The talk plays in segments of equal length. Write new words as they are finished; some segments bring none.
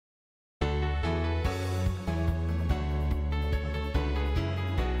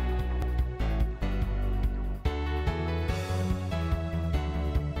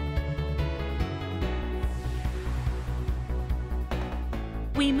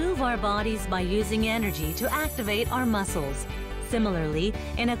We move our bodies by using energy to activate our muscles. Similarly,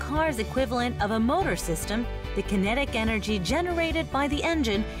 in a car's equivalent of a motor system, the kinetic energy generated by the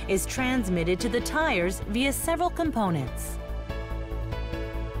engine is transmitted to the tires via several components.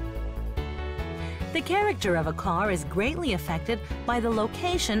 The character of a car is greatly affected by the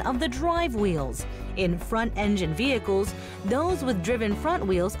location of the drive wheels. In front-engine vehicles, those with driven front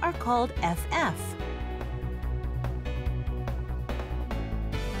wheels are called FF.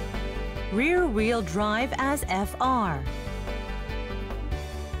 Rear-wheel drive as FR.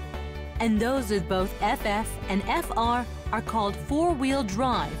 And those with both FF and FR are called four-wheel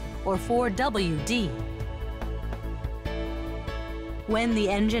drive or 4WD. When the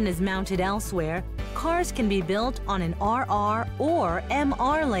engine is mounted elsewhere, cars can be built on an RR or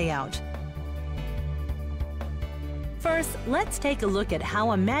MR layout. First, let's take a look at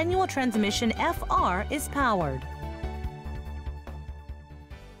how a manual transmission FR is powered.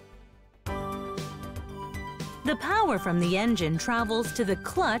 The power from the engine travels to the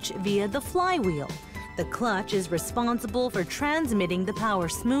clutch via the flywheel. The clutch is responsible for transmitting the power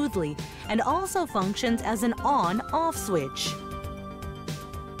smoothly and also functions as an on-off switch.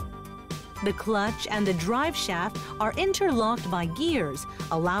 The clutch and the drive shaft are interlocked by gears,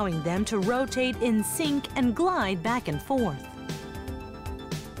 allowing them to rotate in sync and glide back and forth.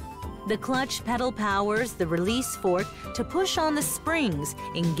 The clutch pedal powers the release fork to push on the springs,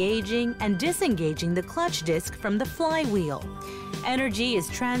 engaging and disengaging the clutch disc from the flywheel. Energy is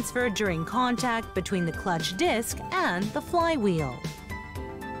transferred during contact between the clutch disc and the flywheel.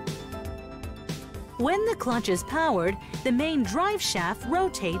 When the clutch is powered, the main drive shaft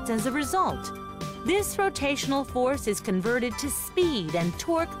rotates as a result. This rotational force is converted to speed and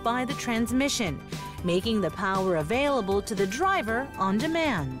torque by the transmission, making the power available to the driver on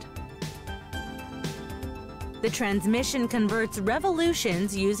demand. The transmission converts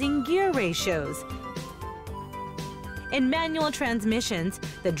revolutions using gear ratios. In manual transmissions,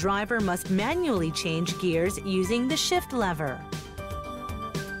 the driver must manually change gears using the shift lever.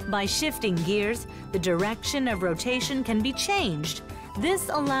 By shifting gears, the direction of rotation can be changed. This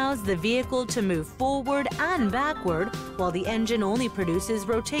allows the vehicle to move forward and backward, while the engine only produces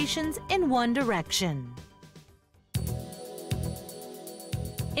rotations in one direction.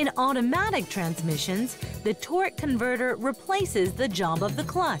 In automatic transmissions, the torque converter replaces the job of the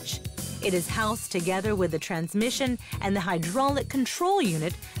clutch. It is housed together with the transmission and the hydraulic control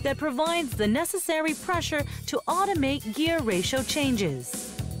unit that provides the necessary pressure to automate gear ratio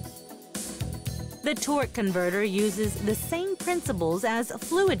changes. The torque converter uses the same principles as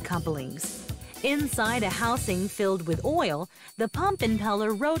fluid couplings. Inside a housing filled with oil, the pump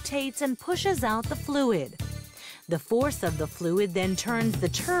impeller rotates and pushes out the fluid. The force of the fluid then turns the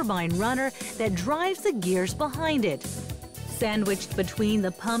turbine runner that drives the gears behind it. Sandwiched between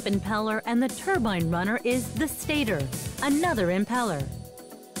the pump impeller and the turbine runner is the stator, another impeller.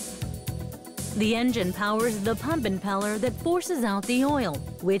 The engine powers the pump impeller that forces out the oil,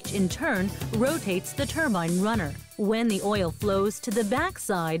 which in turn rotates the turbine runner. When the oil flows to the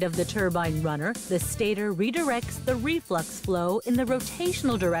backside of the turbine runner, the stator redirects the reflux flow in the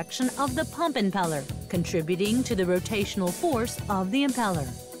rotational direction of the pump impeller, contributing to the rotational force of the impeller.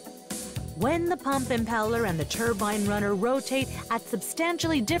 When the pump impeller and the turbine runner rotate at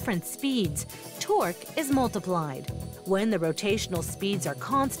substantially different speeds, torque is multiplied. When the rotational speeds are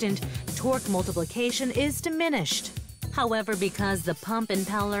constant, torque multiplication is diminished. However, because the pump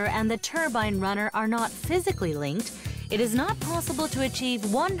impeller and the turbine runner are not physically linked, it is not possible to achieve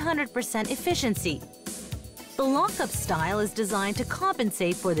 100% efficiency. The lockup style is designed to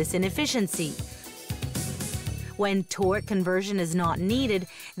compensate for this inefficiency. When torque conversion is not needed,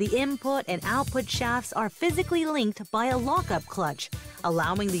 the input and output shafts are physically linked by a lockup clutch,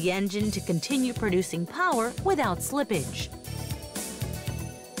 allowing the engine to continue producing power without slippage.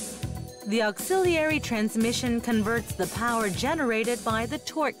 The auxiliary transmission converts the power generated by the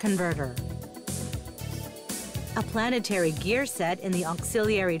torque converter. A planetary gear set in the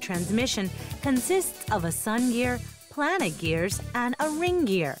auxiliary transmission consists of a sun gear, planet gears, and a ring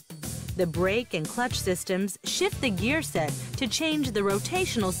gear. The brake and clutch systems shift the gear set to change the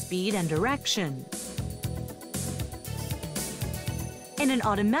rotational speed and direction. In an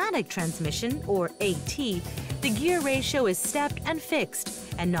automatic transmission, or AT, the gear ratio is stepped and fixed,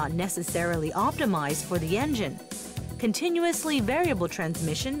 and not necessarily optimized for the engine. Continuously variable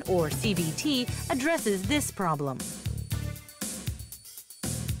transmission, or CVT, addresses this problem.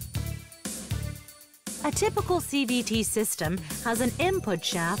 A typical CVT system has an input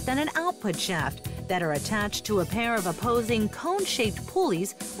shaft and an output shaft that are attached to a pair of opposing cone-shaped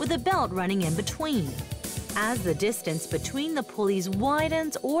pulleys with a belt running in between. As the distance between the pulleys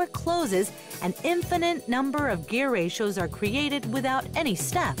widens or closes, an infinite number of gear ratios are created without any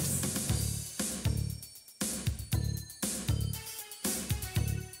steps.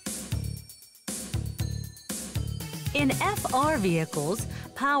 In FR vehicles,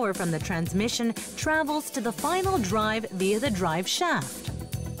 power from the transmission travels to the final drive via the drive shaft.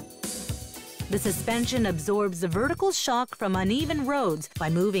 The suspension absorbs the vertical shock from uneven roads by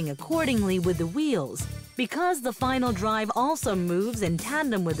moving accordingly with the wheels. Because the final drive also moves in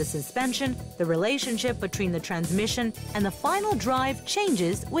tandem with the suspension, the relationship between the transmission and the final drive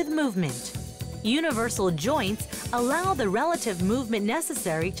changes with movement. Universal joints allow the relative movement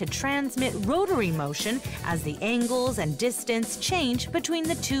necessary to transmit rotary motion as the angles and distance change between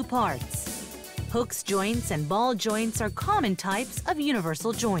the two parts. Hooks joints and ball joints are common types of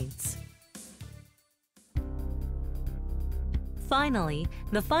universal joints. Finally,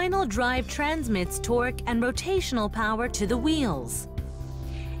 the final drive transmits torque and rotational power to the wheels.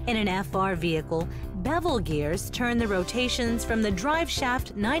 In an FR vehicle, bevel gears turn the rotations from the drive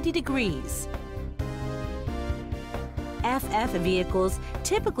shaft 90 degrees. FF vehicles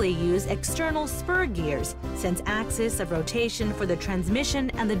typically use external spur gears, since axis of rotation for the transmission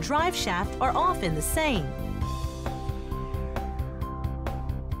and the drive shaft are often the same.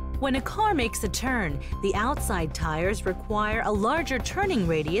 When a car makes a turn, the outside tires require a larger turning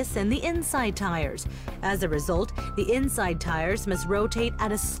radius than the inside tires. As a result, the inside tires must rotate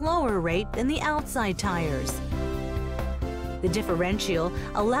at a slower rate than the outside tires. The differential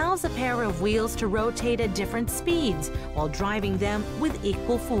allows a pair of wheels to rotate at different speeds while driving them with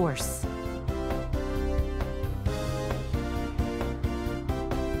equal force.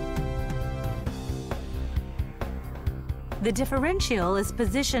 The differential is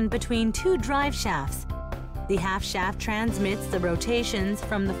positioned between two drive shafts. The half shaft transmits the rotations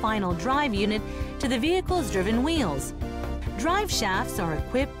from the final drive unit to the vehicle's driven wheels. Drive shafts are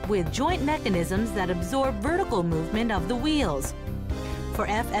equipped with joint mechanisms that absorb vertical movement of the wheels. For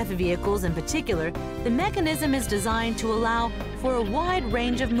FF vehicles in particular, the mechanism is designed to allow for a wide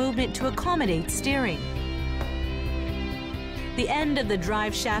range of movement to accommodate steering. The end of the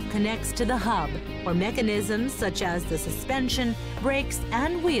drive shaft connects to the hub, where mechanisms such as the suspension, brakes,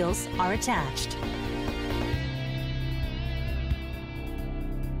 and wheels are attached.